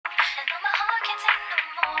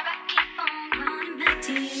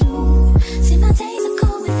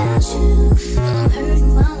without you. I'm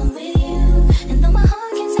hurting while I'm with you, and though my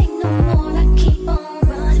heart can't take no more, I keep on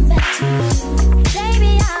running back to you.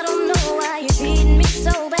 Baby, I don't know why you're treating me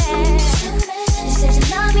so bad. You said you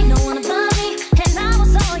love me, no one above me, and I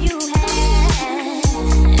was all you had.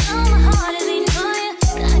 And all my heart is beating for you,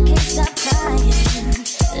 and I can't stop crying.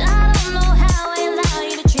 I don't know how I allow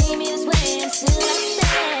you to treat me this way until I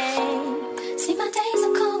stay. See, my days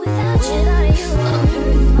are cold without you. I'm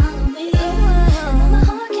hurting while I'm with you, and my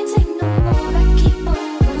heart can't take no more. I keep on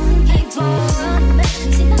running back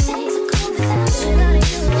to you. See, my days are cold without you. I'm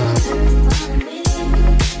hurting while I'm with you,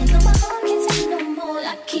 and though my heart can't take no more,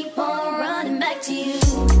 I keep on running back to you.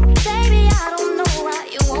 Baby, I don't know why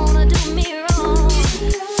you wanna do me wrong.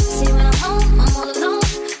 See, when I'm home, I'm all alone,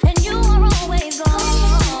 and you are always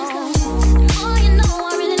gone. Oh, you know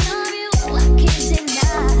I really love you, I can't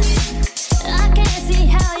deny. I can't see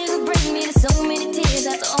how you could bring me to so many tears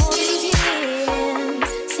after all these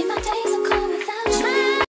years. See, my days are cold without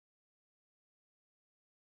you.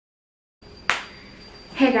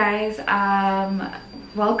 Hey guys,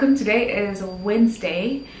 welcome. Today is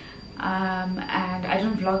Wednesday, and I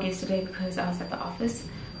didn't vlog yesterday because I was at the office,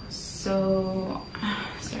 so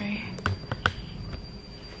sorry.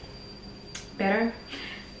 Better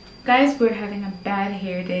guys, we're having a bad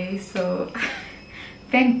hair day, so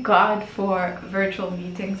thank God for virtual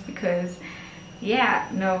meetings, because yeah,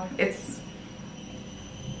 no, it's,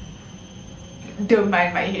 don't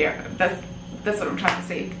mind my hair. That's what I'm trying to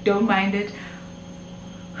say. Don't mind it.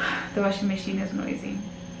 The washing machine is noisy.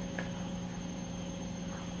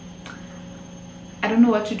 I don't know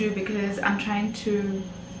what to do because I'm trying to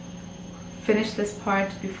finish this part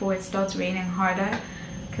before it starts raining harder,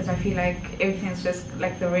 because I feel like everything's just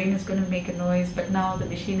like the rain is going to make a noise, but now the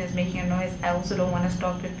machine is making a noise. I also don't want to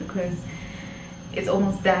stop it because it's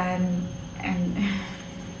almost done. And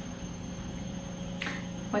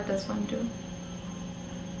what does one do?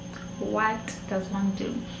 What does one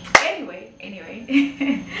do?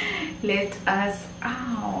 Anyway, let us,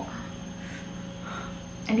 ow,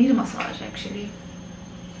 I need a massage actually.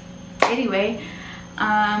 Anyway,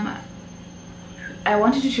 I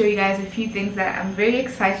wanted to show you guys a few things that I'm very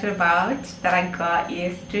excited about that I got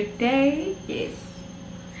yesterday. Yes,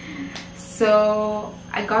 so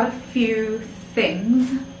I got a few things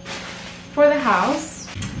for the house.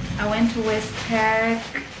 I went to Westpac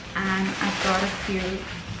and I got a few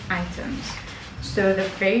items. So the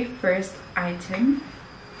very first item,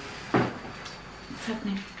 what's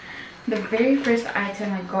happening? The very first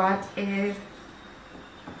item I got is,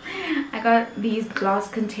 I got these glass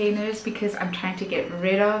containers because I'm trying to get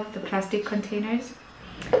rid of the plastic containers.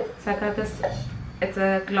 So I got this, it's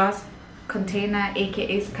a glass container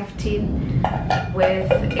aka scufftin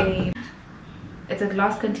with a, it's a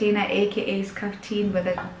glass container aka scufftin with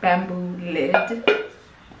a bamboo lid.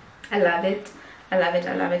 I love it. I love it.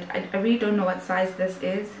 I love it. I really don't know what size this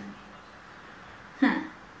is.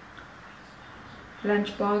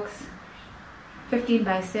 Lunchbox, 15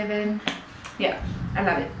 by 7. Yeah, I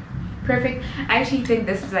love it. Perfect. I actually think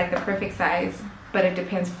this is like the perfect size, but it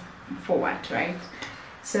depends for what, right?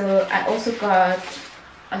 So I also got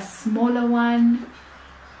a smaller one.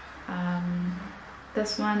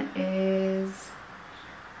 This one is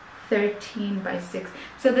 13 by 6.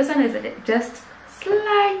 So this one is just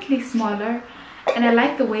slightly smaller, and I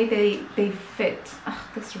like the way they fit. Oh,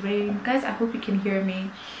 this rain, guys, I hope you can hear me,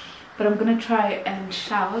 but I'm gonna try and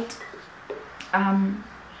shout.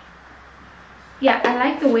 Yeah, I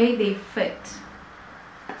like the way they fit.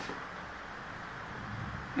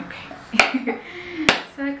 Okay.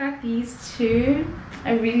 So I got these two.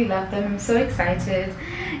 I really love them. I'm so excited.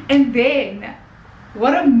 And then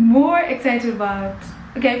what I'm more excited about,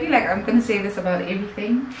 okay, I feel like I'm gonna say this about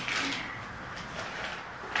everything.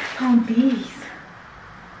 I found these.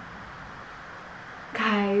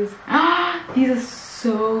 Guys, these are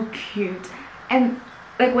so cute. And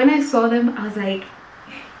like when I saw them, I was like,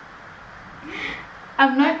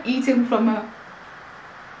 I'm not eating from a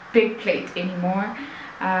big plate anymore,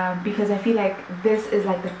 because I feel like this is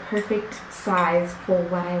like the perfect size for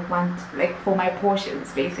what I want, like for my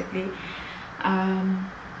portions basically.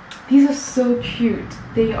 These are so cute.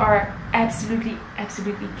 They are absolutely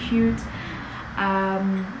cute.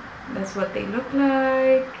 That's what they look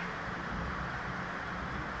like.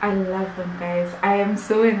 I love them, guys. I am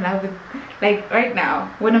so in love with, like right now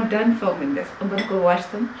when I'm done filming this, I'm gonna go wash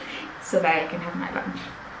them so that I can have my lunch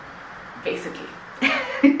basically.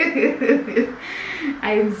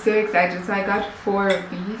 I am so excited. So I got 4 of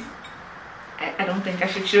these. I don't think I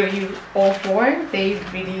should show you all 4. They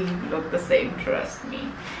really look the same, trust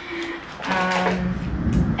me.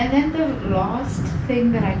 And then the last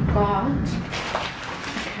thing that I got,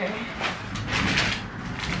 okay,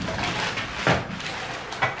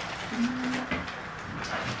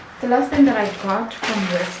 last thing that I got from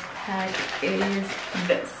this pack is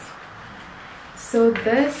this. So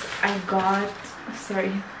this I got,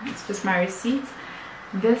 sorry, it's just my receipts.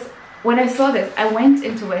 This, when I saw this, I went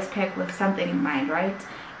into Westpac with something in mind, right?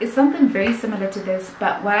 It's something very similar to this,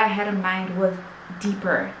 but what I had in mind was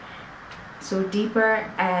deeper. So deeper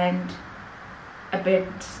and a bit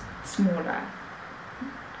smaller,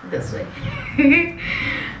 this way.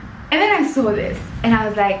 And then I saw this and I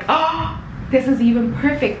was like, oh, this is even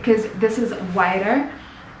perfect because this is wider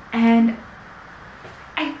and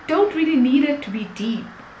I don't really need it to be deep.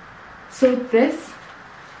 So this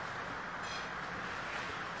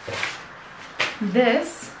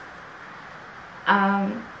this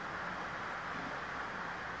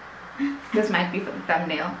might be for the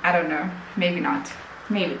thumbnail, I don't know, maybe not,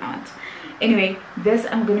 maybe not. Anyway, this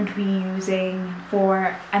I'm going to be using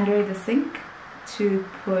for under the sink to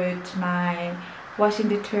put my washing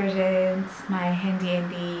detergents, my handy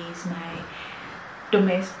andies, my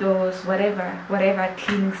domestos, whatever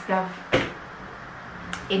cleaning stuff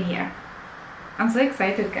in here. I'm so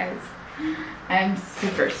excited, guys. I'm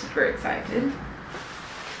super excited.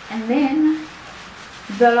 And then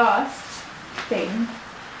the last thing,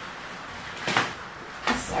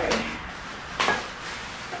 sorry,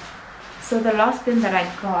 so the last thing that I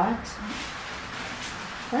got,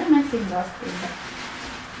 why am I saying last thing?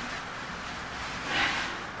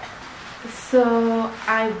 So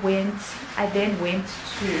I then went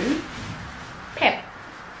to Pep.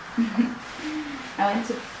 I went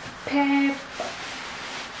to Pep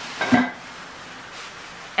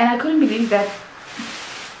and I couldn't believe that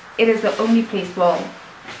it is the only place, well,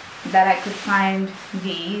 that I could find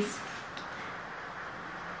these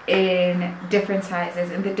in different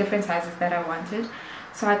sizes, in the different sizes that I wanted.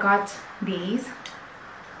 So I got these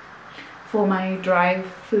for my dry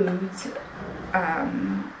foods.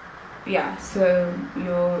 Yeah, so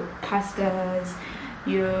your pastas,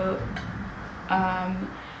 your I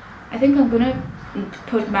think I'm gonna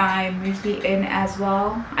put my muesli in as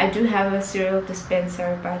well. I do have a cereal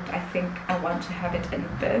dispenser, but I think I want to have it in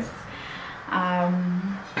this.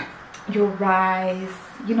 Your rice,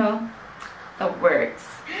 you know, the works.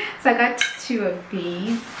 So I got 2 of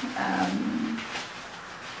these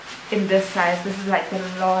in this size. This is like the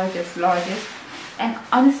largest, and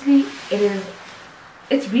honestly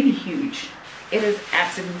it's really huge. It is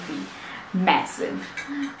absolutely massive.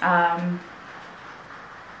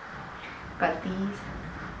 Got these.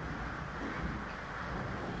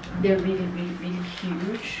 They're really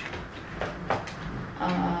huge.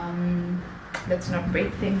 Let's not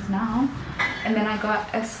break things now. And then I got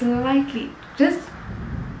a slightly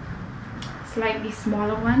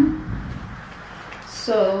smaller one.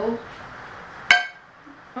 So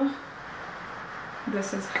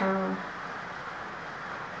this is how,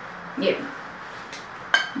 yeah,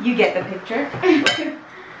 you get the picture.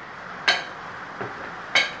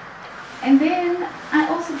 And then I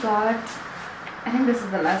also got, I think this is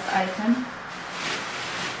the last item.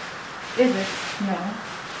 Is it? No.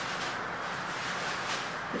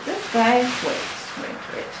 Is this guy? Wait.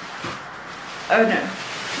 Oh no.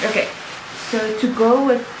 Okay. So to go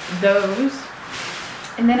with those,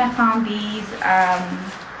 and then I found these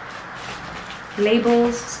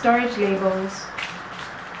labels, storage labels.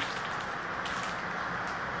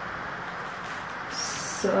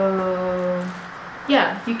 So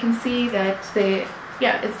yeah, you can see that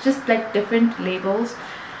it's just like different labels.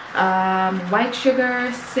 White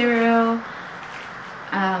sugar, cereal.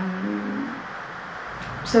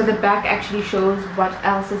 So the back actually shows what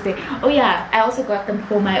else is there. Oh yeah, I also got them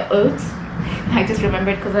for my oats. I just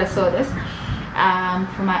remembered because I saw this.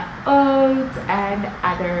 For my oats and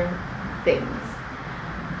other things.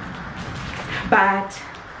 But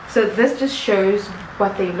so this just shows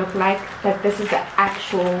what they look like, that this is the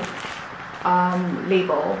actual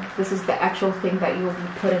label. This is the actual thing that you will be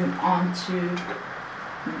putting onto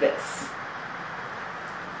this.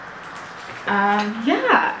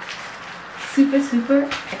 Yeah, super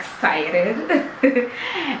excited.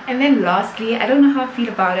 And then lastly, I don't know how I feel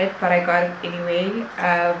about it, but I got it anyway.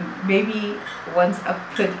 Maybe once I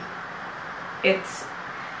put it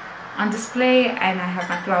on display and I have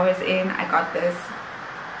my flowers in, I got this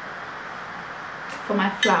for my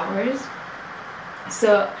flowers.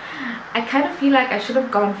 So I kind of feel like I should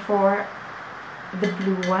have gone for the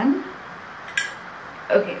blue one.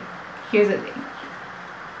 Okay, here's the thing.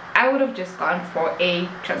 I would have just gone for a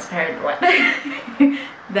transparent one.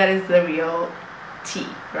 That is the real tea,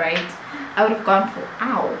 right? I would have gone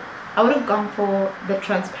for the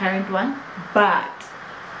transparent one, but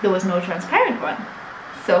there was no transparent one.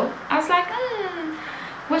 So I was like,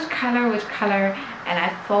 which color? And I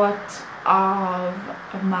thought of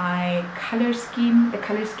my color scheme, the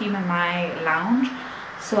color scheme in my lounge.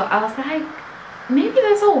 So I was like, maybe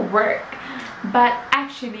this will work. But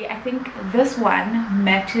actually I think this one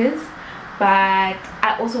matches, but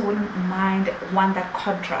I also wouldn't mind one that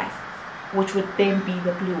contrasts, which would then be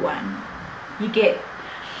the blue one. You get?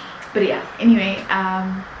 But yeah, anyway,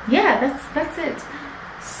 yeah, that's it.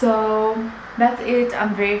 So that's it.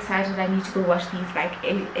 I'm very excited. I need to go watch these like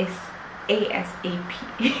ASAP.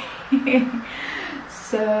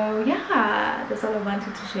 So yeah, that's all I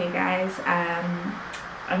wanted to show you guys.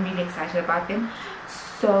 I'm really excited about them.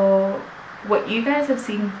 So what you guys have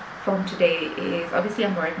seen from today is, obviously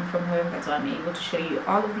I'm working from home, that's why I'm able to show you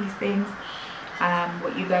all of these things.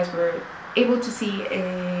 What you guys were able to see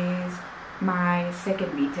is my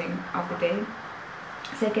second meeting of the day,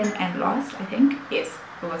 second and last, I think. Yes,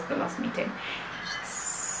 it was the last meeting.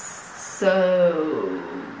 So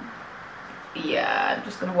yeah, I'm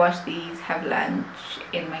just gonna wash these, have lunch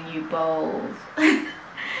in my new bowls,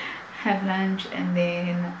 have lunch, and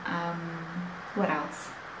then what else?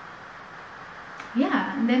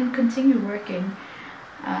 Yeah, and then continue working.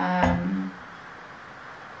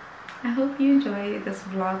 I hope you enjoy this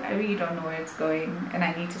vlog. I really don't know where it's going, and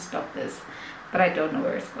I need to stop this, but I don't know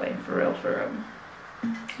where it's going, for real, for real.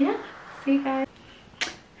 Yeah, see you guys.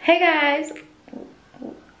 Hey guys,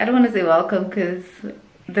 I don't want to say welcome because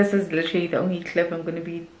this is literally the only clip I'm going to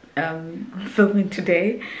be filming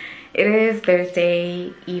today. It is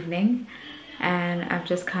Thursday evening and I've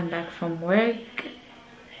just come back from work,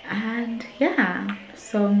 and yeah,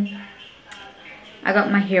 so I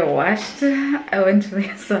got my hair washed. I went to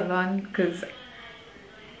the salon because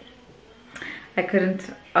I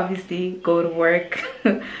couldn't obviously go to work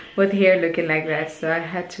with hair looking like that, so I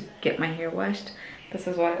had to get my hair washed. This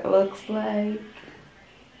is what it looks like.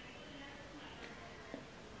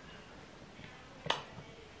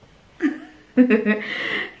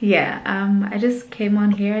 Yeah, I just came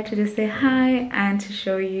on here to just say hi and to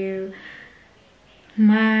show you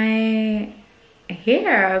my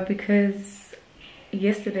hair because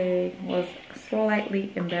yesterday was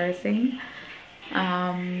slightly embarrassing.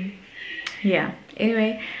 Yeah,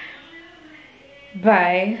 anyway,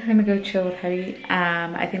 bye. Let me go chill with Harry.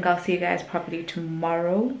 I think I'll see you guys probably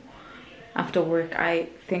tomorrow after work. I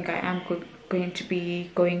think I am going to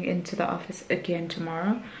be going into the office again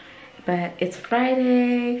tomorrow, but it's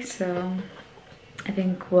Friday, so I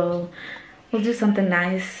think we'll do something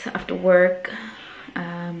nice after work.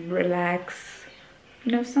 Relax,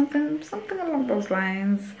 you know, something along those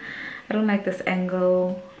lines. I don't like this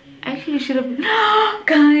angle. Actually, should have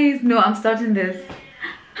guys, no, I'm starting this.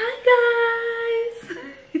 Hi guys.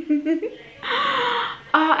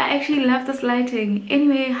 Oh, I actually love this lighting.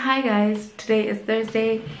 Anyway, hi guys, today is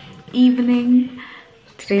Thursday evening.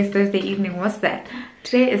 Today is Thursday evening. What's that?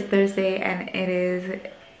 Today is Thursday and it is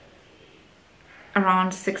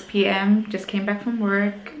around 6 p.m. Just came back from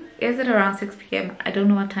work. Is it around 6 p.m? I don't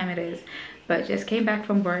know what time it is, but just came back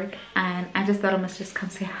from work and I just thought I must just come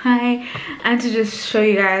say hi and to just show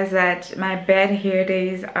you guys that my bad hair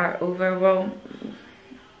days are over. Well,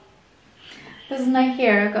 this is my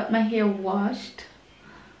hair. I got my hair washed.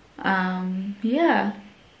 Yeah.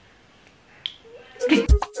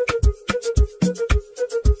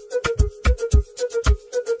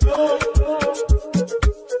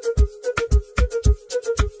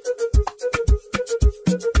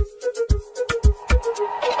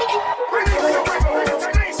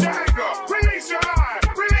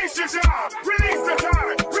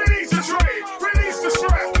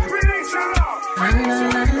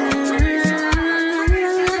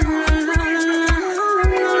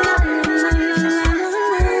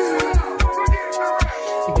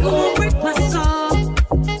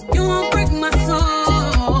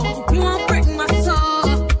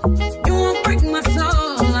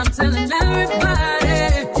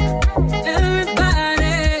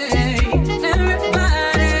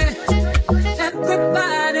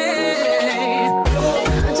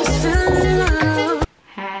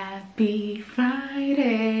 Happy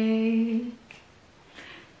Friday.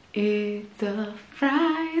 It's a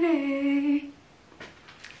Friday.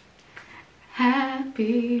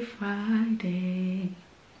 Happy Friday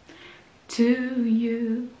to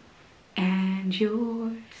you and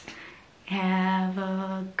yours. Have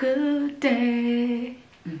a good day.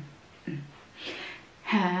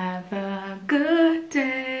 Have a good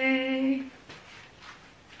day.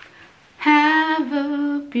 Have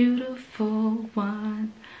a beautiful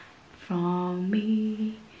one from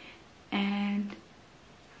me and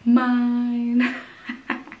mine.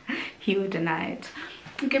 He would deny it.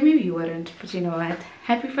 Okay, maybe he wouldn't, but you know what?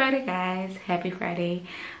 Happy Friday, guys. Happy Friday.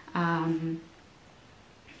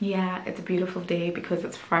 yeah, it's a beautiful day because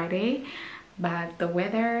it's Friday, but the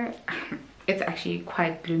weather, it's actually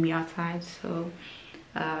quite gloomy outside, so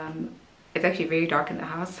it's actually very dark in the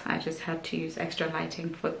house. I just had to use extra lighting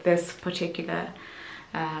for this particular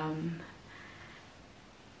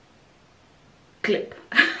clip.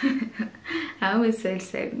 I always said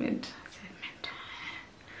segment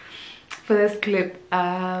for this clip.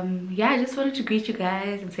 Yeah, I just wanted to greet you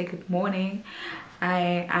guys and say good morning.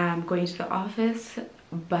 I am going to the office,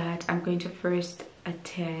 but I'm going to first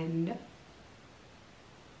attend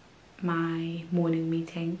my morning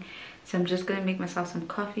meeting. So I'm just gonna make myself some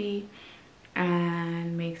coffee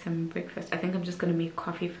and make some breakfast. I think I'm just gonna make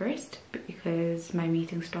coffee first because my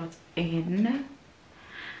meeting starts in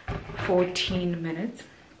 14 minutes.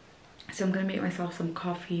 So I'm gonna make myself some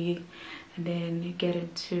coffee and then get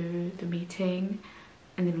into the meeting,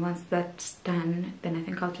 and then once that's done, then I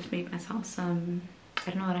think I'll just make myself some,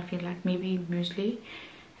 I don't know what I feel like, maybe muesli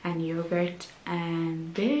and yogurt,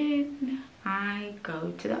 and then I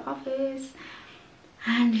go to the office.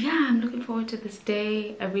 And yeah, I'm looking forward to this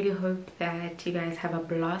day. I really hope that you guys have a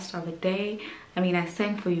blast of a day. I mean, I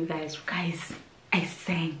sang for you guys. Guys, I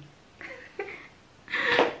sang.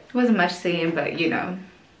 It wasn't much singing, but you know,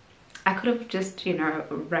 I could have just, you know,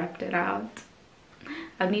 rapped it out.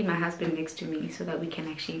 I need my husband next to me so that we can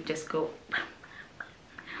actually just go.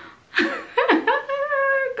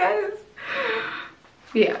 Guys,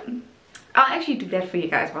 yeah, I'll actually do that for you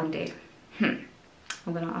guys one day.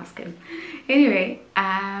 I'm gonna ask him. Anyway,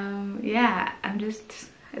 yeah,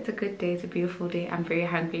 it's a good day, it's a beautiful day. I'm very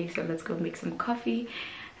hungry, so let's go make some coffee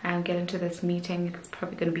and get into this meeting. It's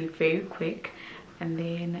probably gonna be very quick, and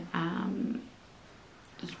then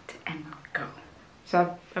eat and go.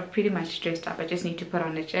 So I've pretty much dressed up. I just need to put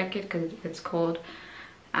on a jacket because it's cold.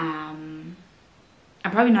 I'm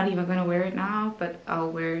probably not even gonna wear it now, but I'll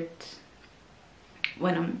wear it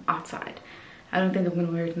when I'm outside. I don't think I'm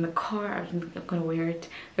gonna wear it in the car. I don't think I'm gonna wear it,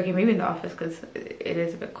 okay, maybe in the office because it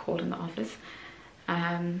is a bit cold in the office.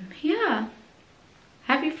 Yeah,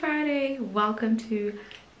 happy Friday. Welcome to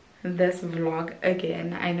this vlog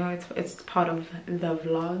again. I know it's part of the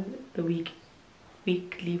vlog, the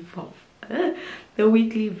weekly vlog. The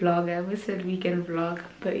weekly vlog. I almost said weekend vlog,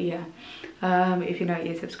 but yeah. If you're not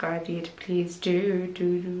yet subscribed yet, please do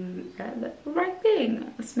the right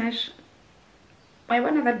thing. Smash by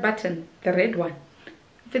one of that button, the red one.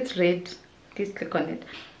 If it's red, please click on it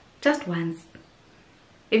just once.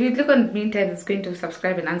 If you click on it meantime, it's going to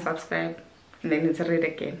subscribe and unsubscribe, and then it's red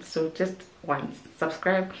again. So just once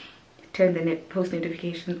subscribe, turn the post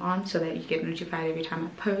notification on so that you get notified every time I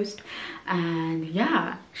post, and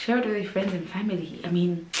yeah, share it with your friends and family. I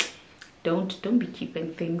mean, don't be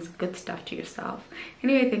keeping things, good stuff, to yourself.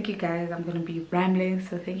 Anyway, thank you guys. I'm gonna be rambling,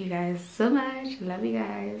 so thank you guys so much. Love you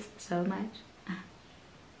guys so much.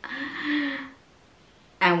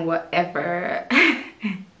 And whatever.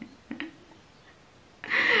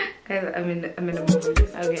 Guys, I'm in a movie.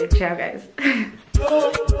 Okay, ciao guys.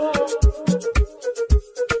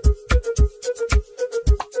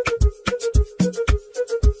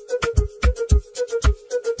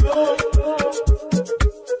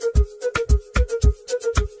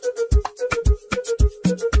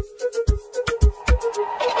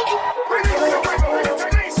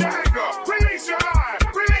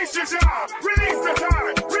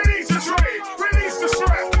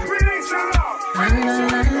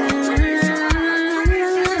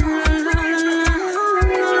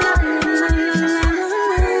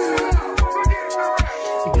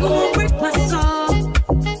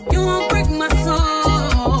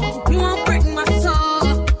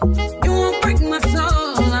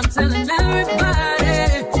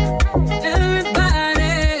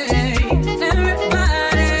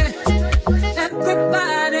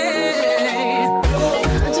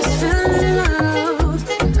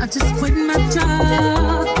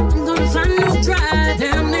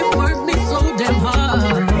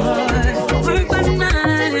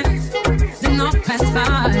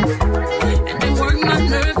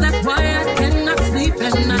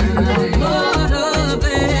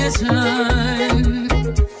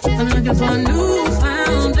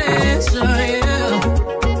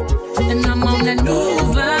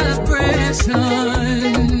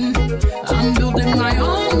 I'm building my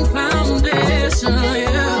own foundation,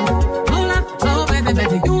 yeah. Hold up, oh baby.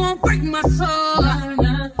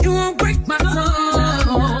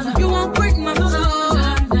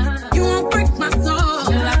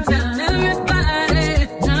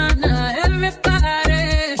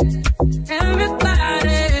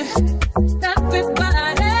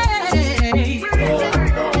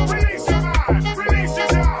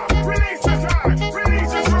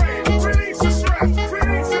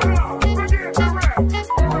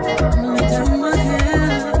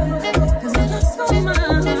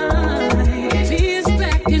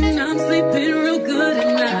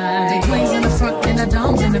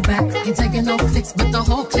 this, but the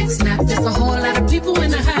whole click snap. There's a whole lot of people in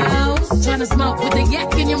the house trying to smoke with the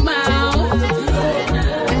yak in your mouth.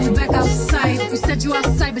 And you back outside. You said you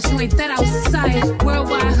outside, but you ain't that outside.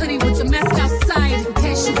 Worldwide hoodie with the mask outside. In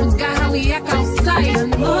case you forgot how we act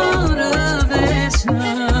outside. Motivation.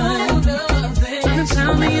 I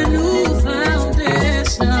found me a new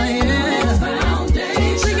foundation.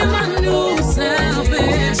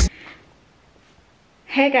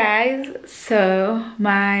 Hey guys, so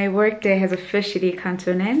my workday has officially come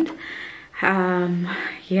to an end.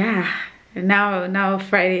 Yeah, now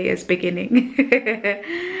Friday is beginning.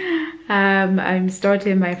 I'm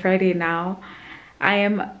starting my Friday now. I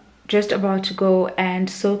am just about to go and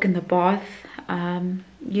soak in the bath.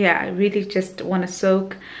 Yeah, I really just want to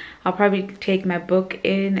soak. I'll probably take my book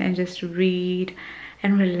in and just read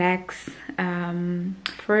and relax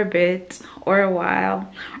for a bit or a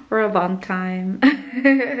while or a long time.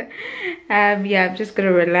 Yeah, I'm just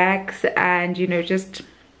gonna relax and, you know, just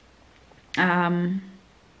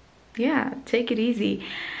yeah, take it easy.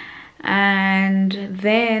 And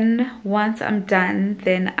then once I'm done,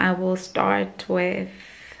 then I will start with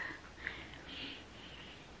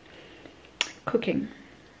cooking.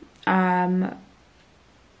 Yeah,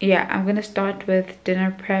 I'm gonna start with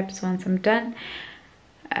dinner preps once I'm done.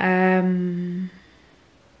 I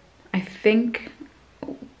think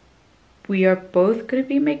we are both gonna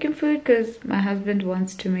be making food because my husband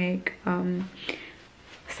wants to make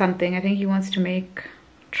something. I think he wants to make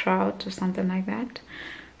trout or something like that,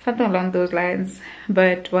 something along those lines,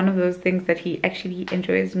 but one of those things that he actually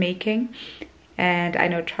enjoys making, and I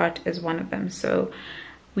know trout is one of them. So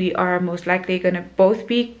we are most likely gonna both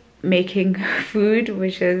be making food,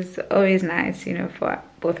 which is always nice, you know, for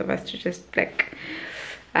both of us to just like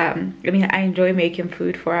I mean, I enjoy making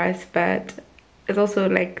food for us, but it's also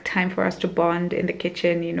like time for us to bond in the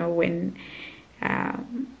kitchen, you know, when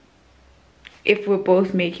if we're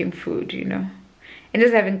both making food, you know, and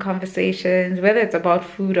just having conversations, whether it's about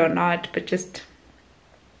food or not, but just,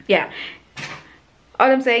 yeah, all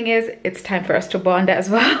I'm saying is it's time for us to bond as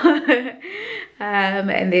well.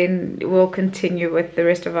 And then we'll continue with the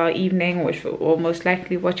rest of our evening, which we'll most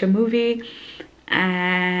likely watch a movie.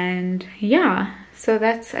 And yeah, so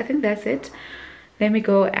I think that's it. Let me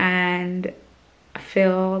go and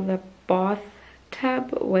fill the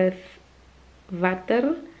bathtub with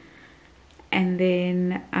water, and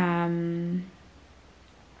then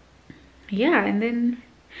yeah, and then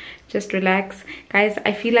just relax. Guys,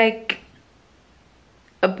 I feel like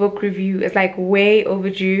a book review is like way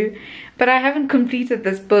overdue, but I haven't completed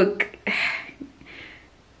this book.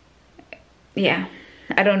 Yeah,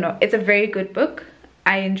 I don't know, it's a very good book,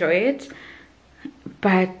 I enjoy it,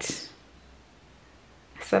 but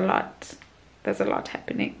it's a lot. There's a lot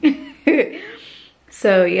happening.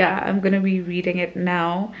 So yeah, I'm gonna be reading it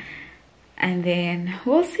now, and then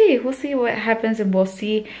we'll see what happens, and we'll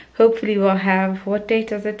see, hopefully we'll have, what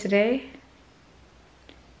date is it today?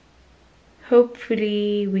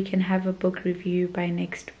 Hopefully we can have a book review by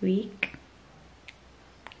next week.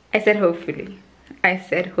 I said hopefully. I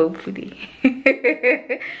said hopefully.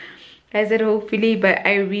 I said hopefully, but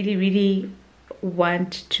I really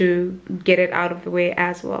want to get it out of the way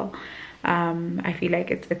as well. I feel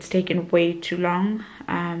like it's taken way too long.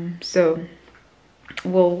 So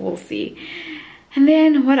we'll see. And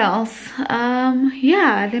then what else?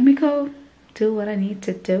 Yeah, let me go do what I need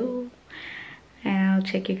to do, and I'll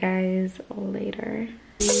check you guys later.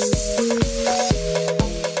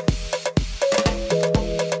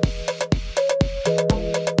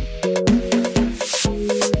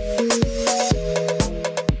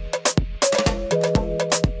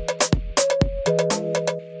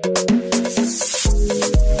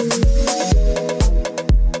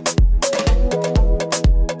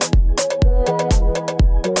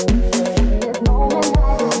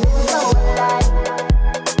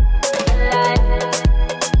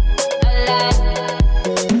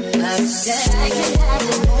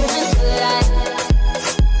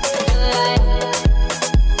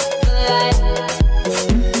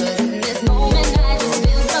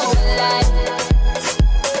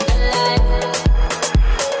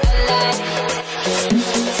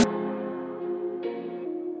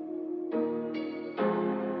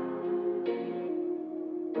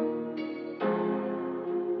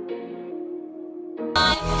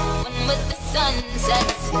 When with the sun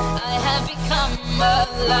sets, I have become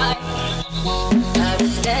alive. I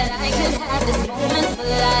wish that I could have this moment for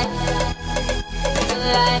life, for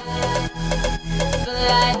life, for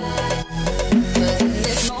life. 'Cause in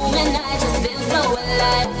this moment I just feel so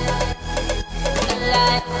alive,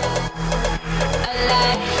 alive,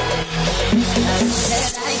 alive. I wish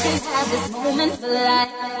that I could have this moment for life.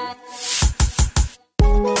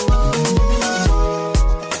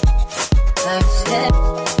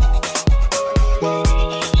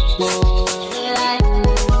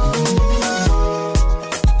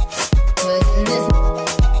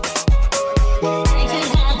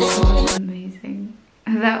 Amazing.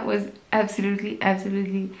 That was absolutely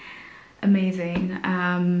amazing.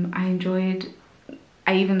 I enjoyed.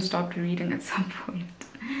 I even stopped reading at some point,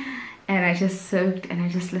 and I just soaked and I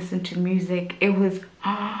just listened to music. It was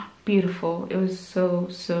beautiful. It was so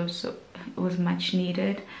it was much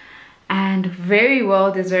needed and very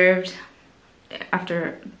well deserved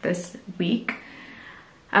after this week.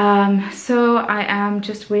 So I am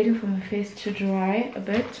just waiting for my face to dry a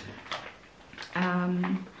bit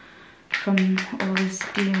from all this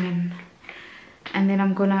steam, and then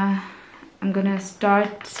I'm gonna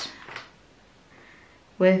start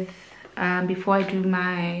with before I do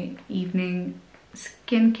my evening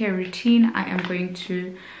skincare routine. I am going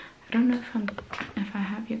to, I don't know if I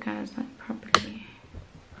have you guys like properly.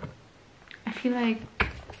 I feel like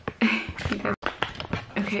you guys,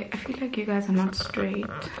 okay, I feel like you guys are not straight,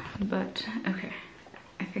 but okay,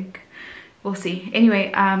 I think we'll see.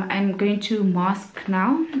 Anyway, I'm going to mask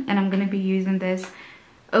now, and I'm going to be using this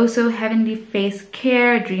Oh So Heavenly Face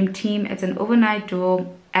Care Dream Team. It's an overnight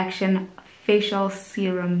dual action facial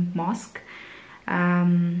serum mask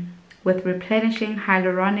with replenishing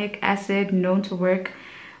hyaluronic acid, known to work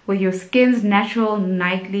with your skin's natural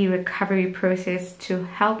nightly recovery process to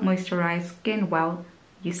help moisturize skin while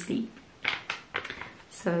you sleep.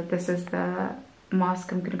 So this is the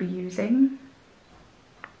mask I'm going to be using.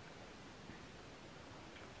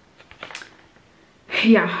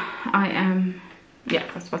 Yeah,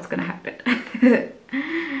 that's what's gonna happen.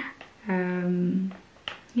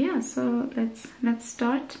 Yeah, so let's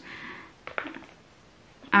start.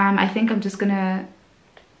 I think I'm just gonna,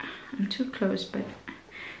 I'm too close, but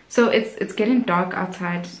so it's getting dark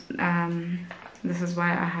outside. This is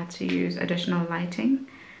why I had to use additional lighting.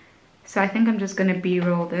 So I think I'm just gonna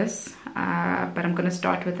b-roll this, but I'm gonna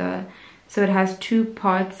start with so it has two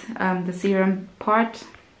parts, the serum part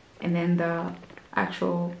and then the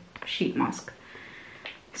actual sheet mask.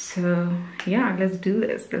 So yeah, let's do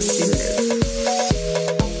this.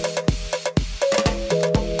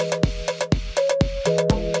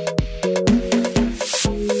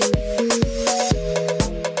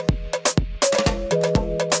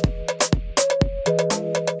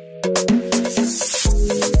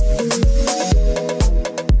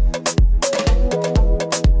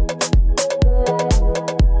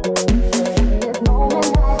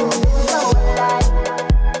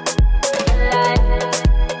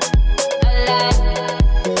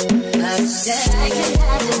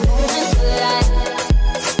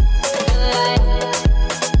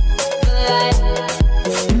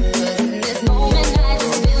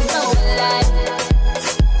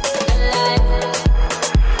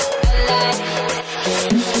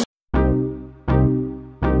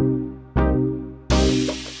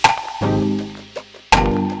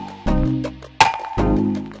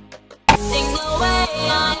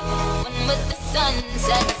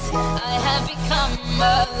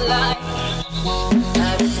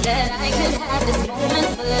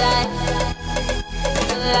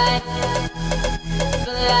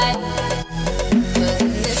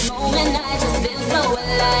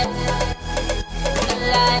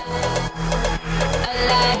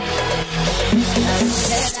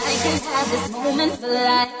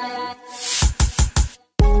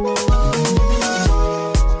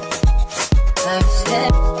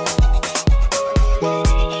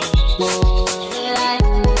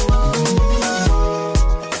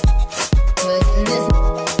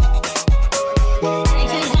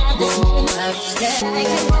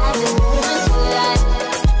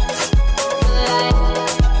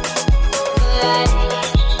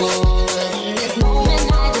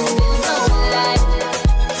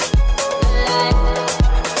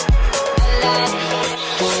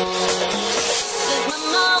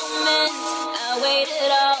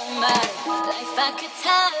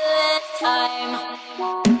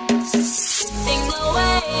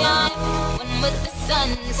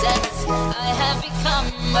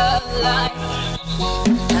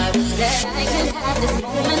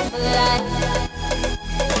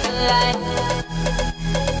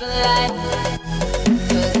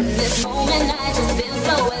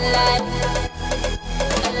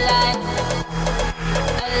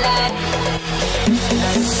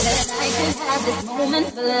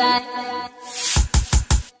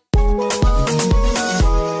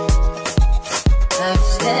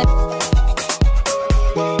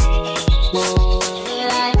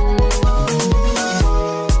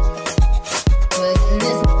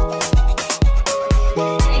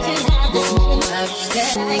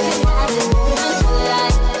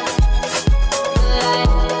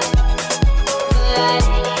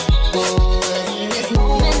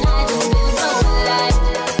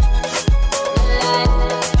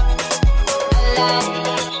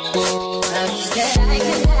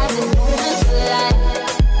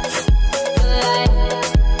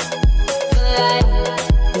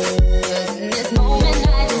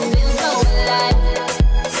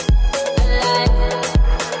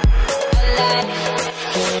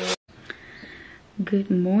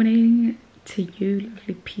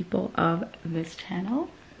 people of this channel.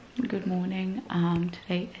 Good morning.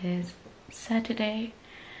 Today is Saturday.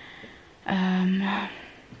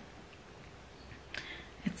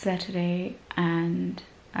 It's Saturday and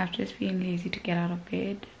I've just been lazy to get out of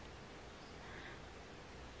bed,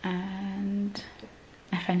 and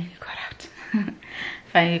I finally got out.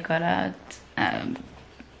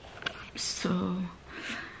 So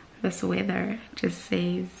this weather just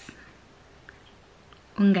says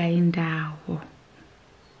ungayindawo.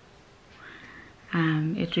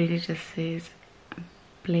 It really just says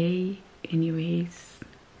play anyways,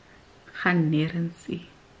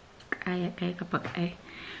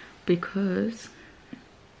 because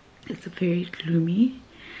it's very gloomy,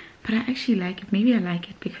 but I actually like it. Maybe I like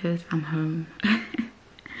it because I'm home.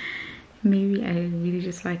 Maybe I really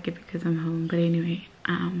just like it because I'm home. But anyway,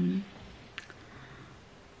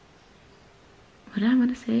 what did I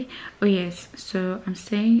want to say? Oh yes, so I'm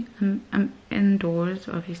staying, I'm indoors,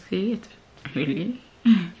 obviously. It's really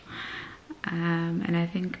and I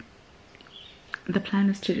think the plan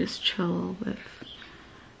is to just chill with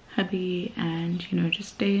hubby and, you know,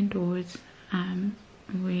 just stay indoors.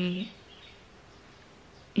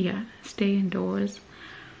 Stay indoors.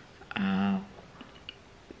 In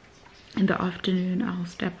the afternoon I'll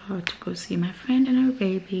step out to go see my friend and her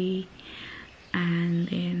baby, and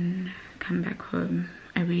then come back home.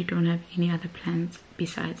 I really don't have any other plans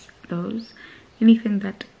besides those. Anything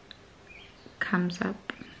that comes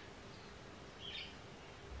up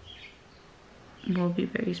will be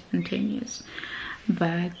very spontaneous,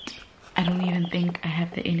 but I don't even think I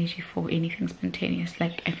have the energy for anything spontaneous.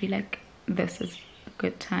 Like, I feel like this is a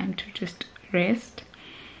good time to just rest.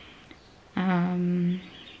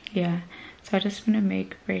 Yeah, so I just want to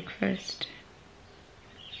make breakfast.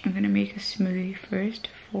 I'm gonna make a smoothie first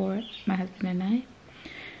for my husband and I.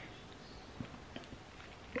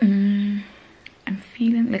 I'm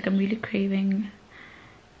feeling like I'm really craving,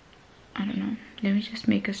 I don't know, let me just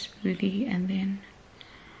make a smoothie and then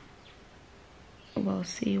we'll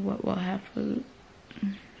see what we'll have for,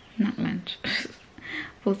 not lunch.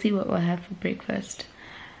 We'll see what we'll have for breakfast.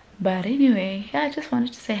 But anyway, yeah, I just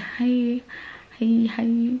wanted to say hi.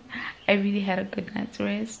 I really had a good night's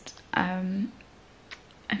rest. I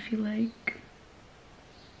feel like,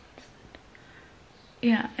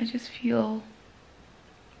 yeah, I feel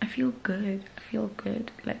good.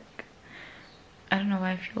 Like, I don't know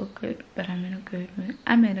why I feel good, but I'm in a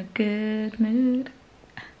good mood.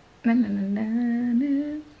 Na, na, na, na,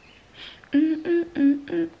 na.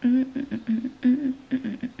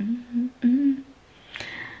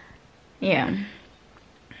 Yeah,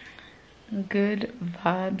 good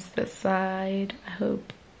vibes this side. I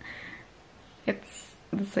hope it's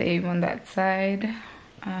the same on that side.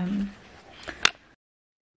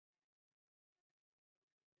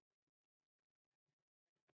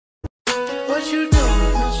 What you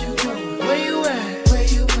doing? Where you at?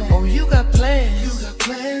 Oh, you got plans.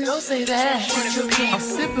 Don't say that. I'm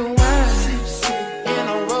sipping wine in a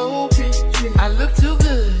robe. I look too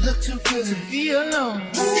good to be alone.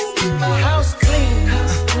 My house clean,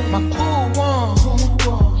 my pool warm.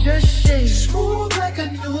 Just shake smooth like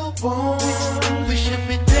a newborn. We should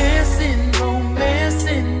be dancing,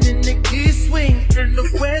 romancing in the key swing in the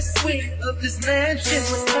west wing of this mansion.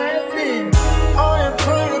 What's happening? I am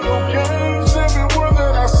playing no games. Every word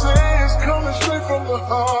that I say is coming straight from the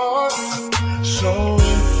heart. So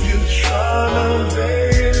if you're trying to lay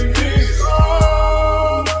in these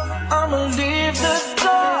arms, I'ma leave the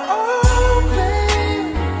door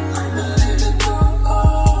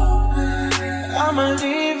open. I'ma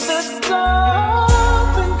leave the door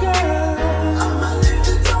open, girl. I'ma leave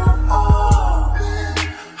the door open.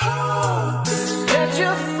 Let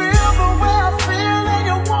you feel the way I feel, and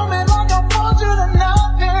you want me like I want you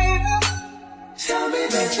tonight, baby. Tell me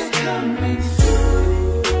that you're coming through.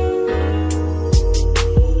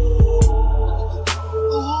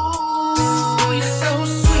 Ooh, you're so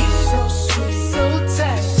sweet, so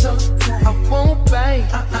tight. I won't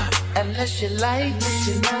bite unless you like.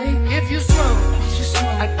 If you smoke,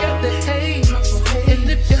 I got the haze. And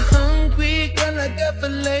if you're hungry, girl, I got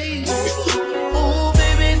filet. Ooh,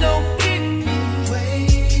 baby, don't keep me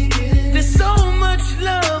waiting. There's so much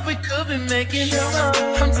love we could be making.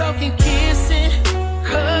 I'm talking kissing,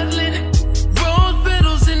 cuddling, rose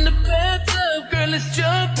petals in the bathtub. Girl, let's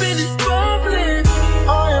jump in, it's bubbling. I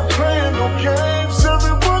am playing no games.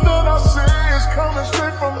 Every word that I say is coming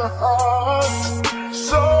straight from the heart.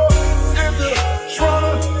 So if you're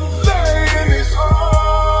trying to lay in these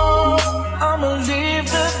arms, I'ma leave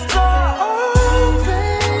the door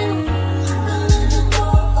open.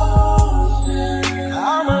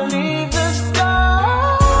 I'ma leave the door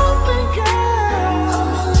open,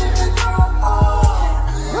 girl.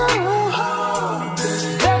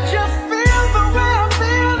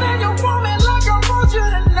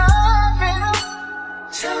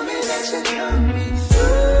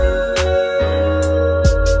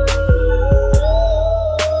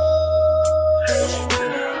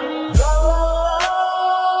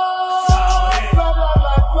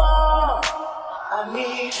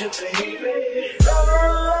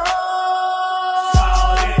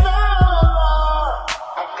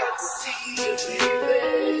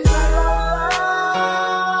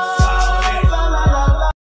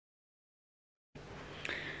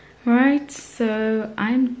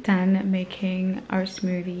 our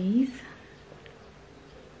smoothies.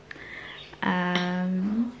 I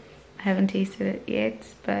haven't tasted it yet,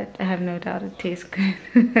 but I have no doubt it tastes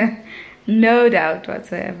good. No doubt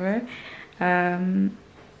whatsoever.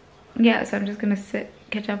 Yeah, so I'm just gonna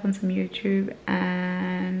catch up on some YouTube,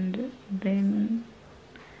 and then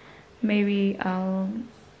maybe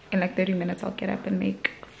in like 30 minutes I'll get up and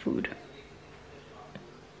make food.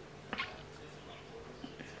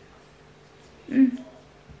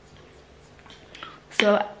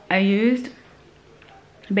 So I used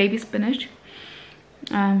baby spinach,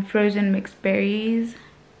 frozen mixed berries,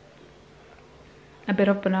 a bit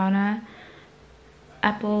of banana,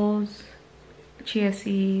 apples, chia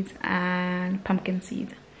seeds, and pumpkin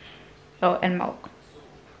seeds. Oh, and milk.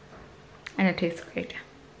 And it tastes great.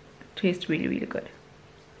 It tastes really, really good.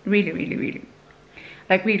 Really, really, really.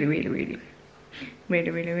 Like really, really, really. Really,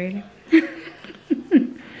 really, really.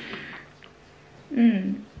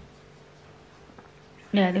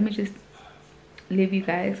 Yeah, let me just leave you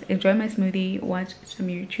guys. Enjoy my smoothie, watch some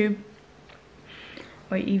YouTube,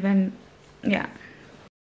 or even, yeah.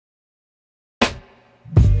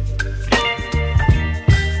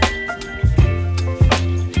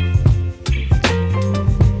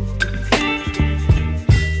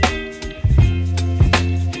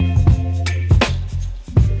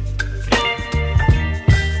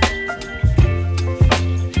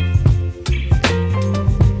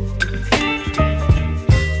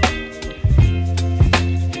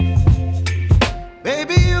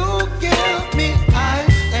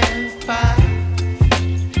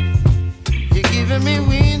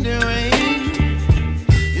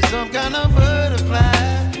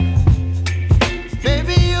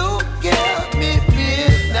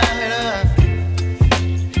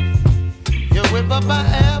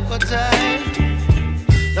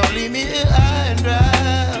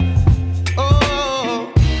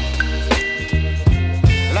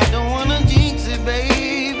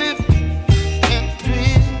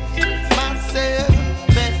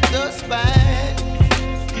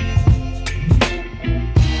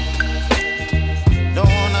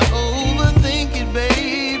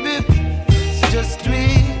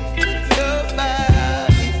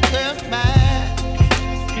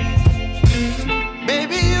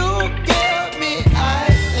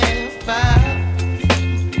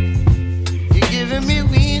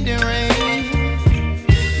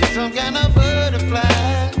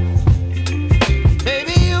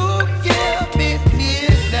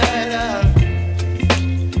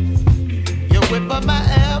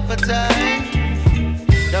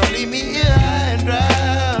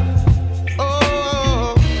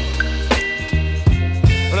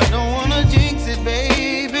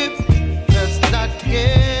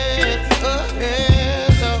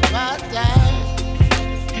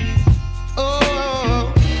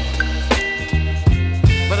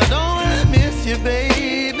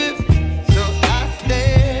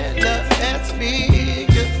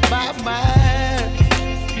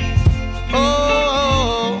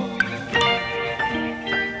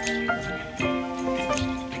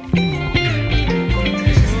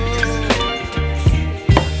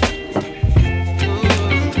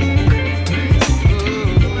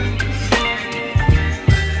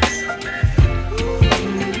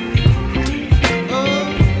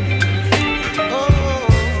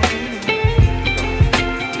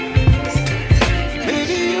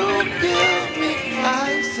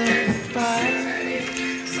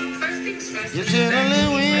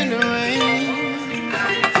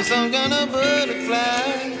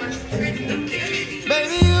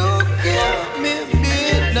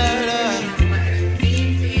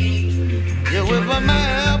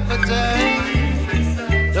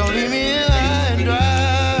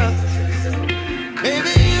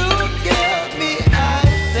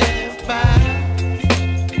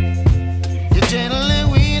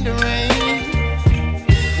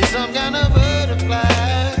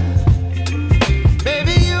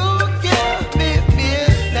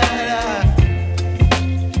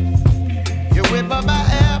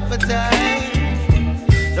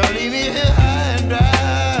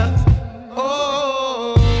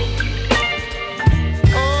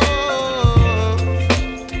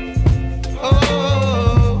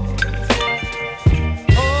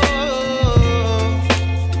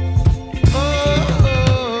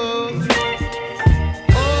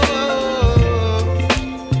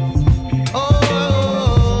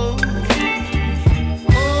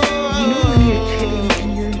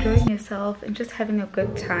 And just having a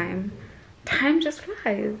good time just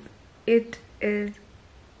flies. It is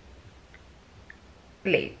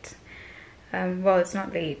late. Well, it's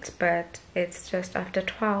not late, but it's just after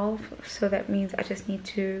 12, so that means I just need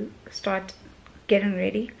to start getting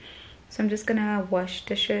ready. So I'm just gonna wash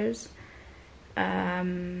dishes,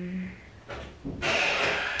 and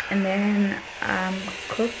then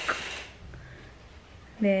cook,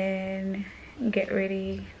 then get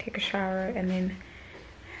ready, take a shower, and then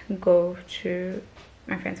go to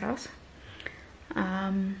my friend's house.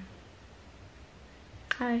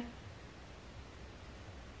 Hi.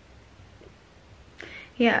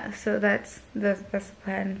 Yeah, so that's the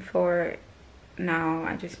plan for now.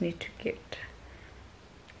 I just need to get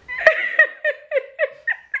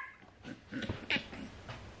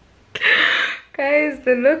guys,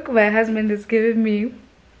 the look my husband is giving me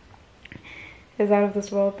is out of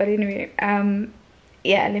this world. But anyway,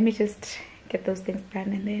 yeah, let me just get those things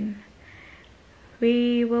done and then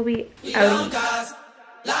we will be out.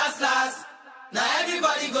 Last, now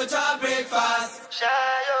everybody go to breakfast.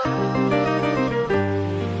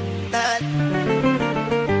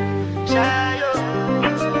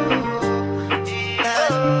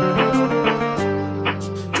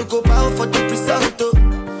 To go bow for the result,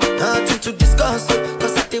 nothing to discuss,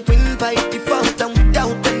 cause I did win by default and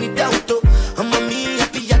without any doubt. I'm a me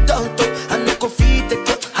happy adult, I no go feed the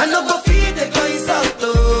girl, I no go feed the girl is out.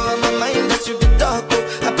 I'm a mind that you be talk,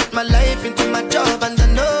 I put my life into my job and I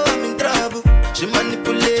know I'm in trouble. She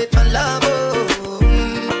manipulate my love,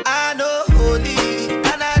 I know holy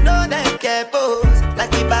and I know that get boss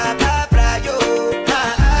like the Baba Frayo.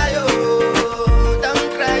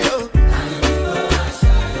 Don't cry, yo. And if you go and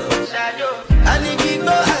shadow, and if you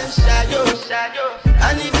go and shadow,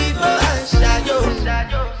 and if you go and shadow,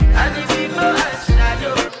 and if you go and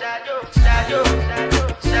shadow, and if you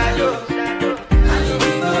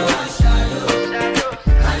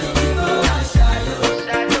go and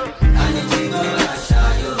shadow, and if you go and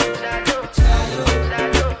shadow.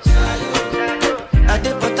 I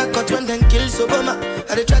dey put a cut when them kill Obama.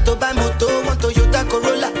 I dey try to buy moto, want Toyota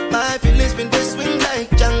Corolla. My feelings been they swing like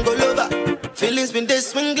Django Lover. Feelings been they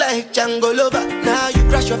swing like Django Lover. Now you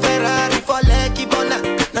crash your Ferrari for Lucky Bona.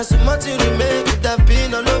 Now so much you remake could have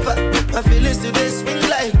been all over. My feelings today swing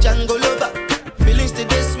like Django Lover. Feelings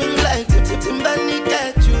today swing like Timbani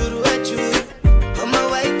at you. I'm a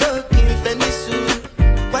white dog in Venice.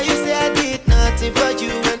 Why you say I did nothing for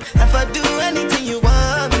you when if I do anything you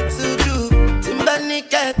want me to do? Timbani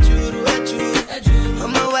at you.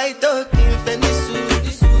 I'm a white dog in Venice.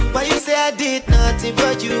 Why you say I did nothing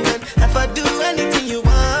for you when if I do anything you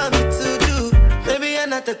want me to do? Maybe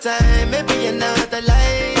another time, maybe another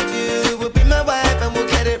life. You will be my wife and we'll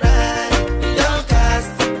get it right. Don't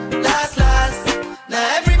cast, last.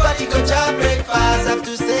 Now everybody go to breakfast. Have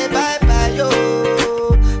to say bye-bye, yo.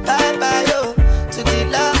 Bye-bye, yo. To the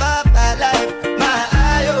love of my life, my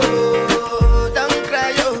eye, yo. Don't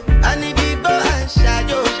cry, yo. And if you go and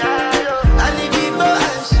shadow, and if you go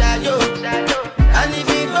and shadow, and if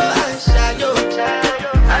you go and shadow,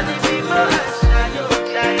 and if you go and shadow,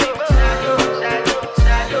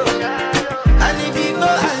 and if you go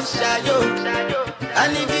and shadow,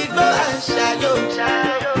 and if you go and shadow,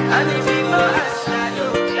 and if you go and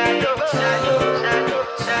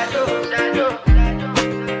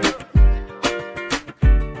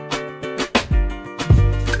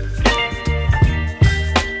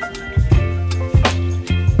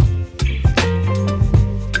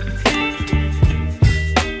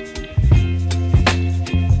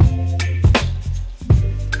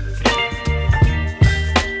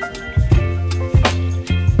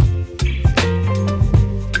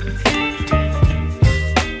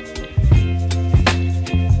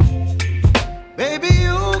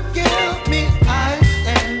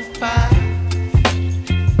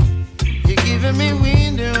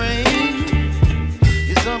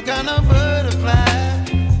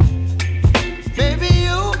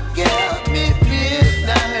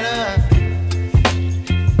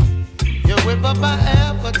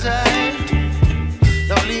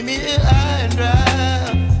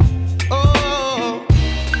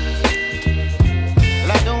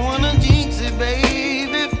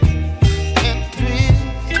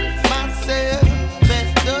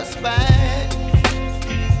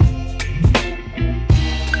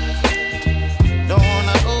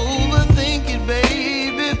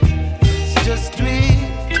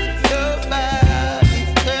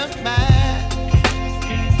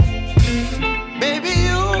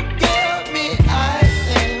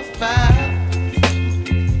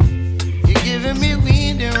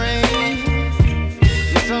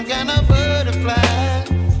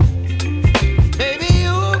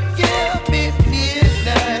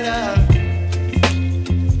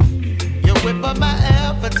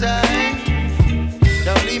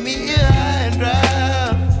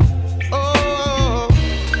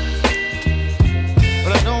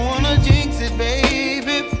baby.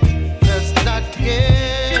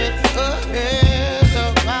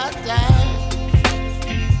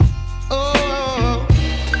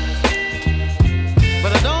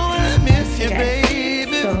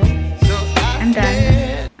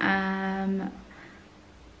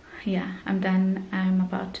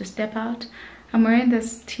 to step out. I'm wearing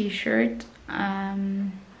this t-shirt.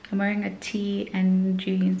 I'm wearing a tee and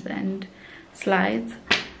jeans and slides.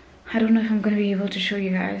 I don't know if I'm gonna be able to show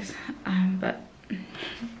you guys, but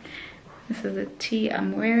this is a tee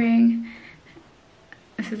I'm wearing.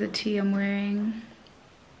 This is a tee I'm wearing,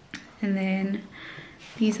 and then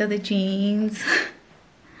these are the jeans,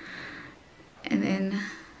 and then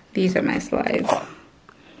these are my slides.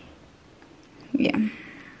 Yeah,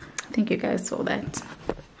 I think you guys saw that.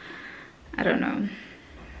 I don't know,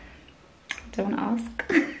 don't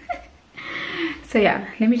ask. So yeah,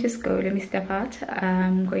 let me just go, let me step out.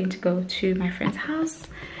 I'm going to go to my friend's house,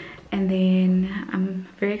 and then I'm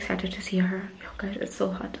very excited to see her. Oh gosh, it's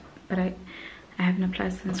so hot, but I haven't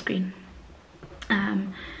applied sunscreen.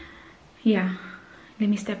 Yeah, let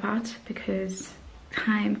me step out because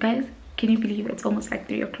time, guys, can you believe it's almost like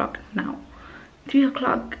 3 o'clock now? 3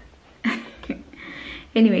 o'clock.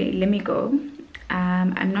 Anyway, let me go.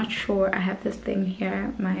 I'm not sure, I have this thing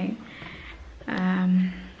here, my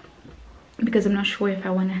because I'm not sure if I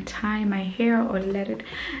want to tie my hair or let it,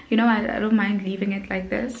 you know, I don't mind leaving it like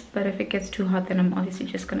this, but if it gets too hot, then I'm obviously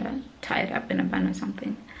just gonna tie it up in a bun or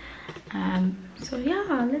something. So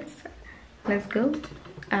yeah, let's go.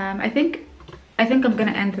 I think I'm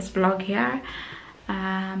gonna end this vlog here.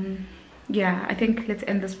 Yeah, I think let's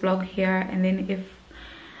end this vlog here, and then if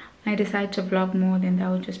I decide to vlog more, then that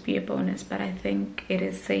will just be a bonus, but I think it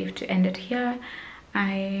is safe to end it here.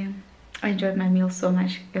 I enjoyed my meal so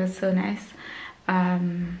much. It was so nice.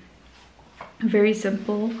 Very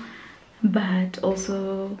simple, but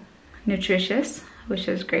also nutritious, which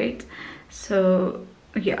is great. So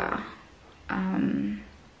yeah,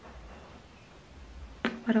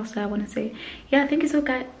 what else do I want to say? Yeah, thank you so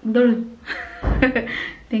guys.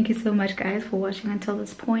 Thank you so much, guys, for watching until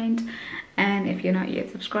this point. And if you're not yet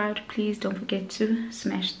subscribed, please don't forget to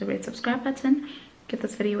smash the red subscribe button. Give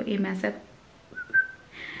this video a massive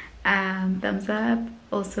thumbs up.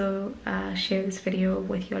 Also share this video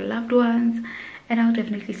with your loved ones, and I'll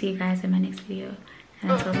definitely see you guys in my next video.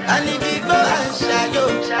 And until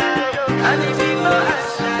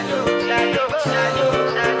then,